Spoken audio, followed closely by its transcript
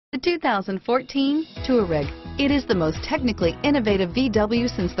The 2014 Touareg. It is the most technically innovative VW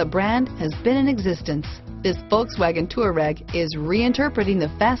since the brand has been in existence. This Volkswagen Touareg is reinterpreting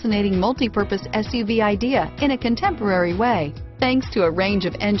the fascinating multi-purpose SUV idea in a contemporary way, thanks to a range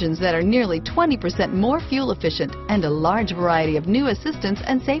of engines that are nearly 20% more fuel efficient and a large variety of new assistance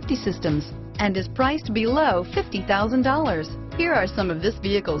and safety systems, and is priced below $50,000. Here are some of this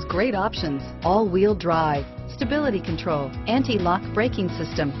vehicle's great options: all-wheel drive, stability control, anti-lock braking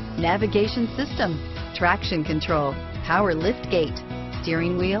system, navigation system, traction control, power liftgate,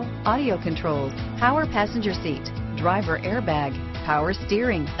 steering wheel audio controls, power passenger seat, driver airbag, power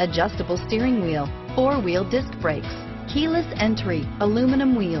steering, adjustable steering wheel, four-wheel disc brakes, keyless entry,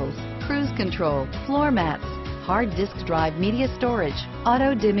 aluminum wheels, cruise control, floor mats, hard disk drive media storage,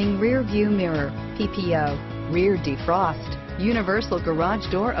 auto-dimming rear view mirror, PPO, rear defrost, universal garage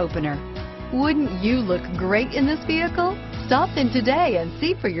door opener. Wouldn't you look great in this vehicle? Stop in today and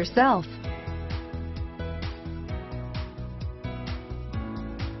see for yourself.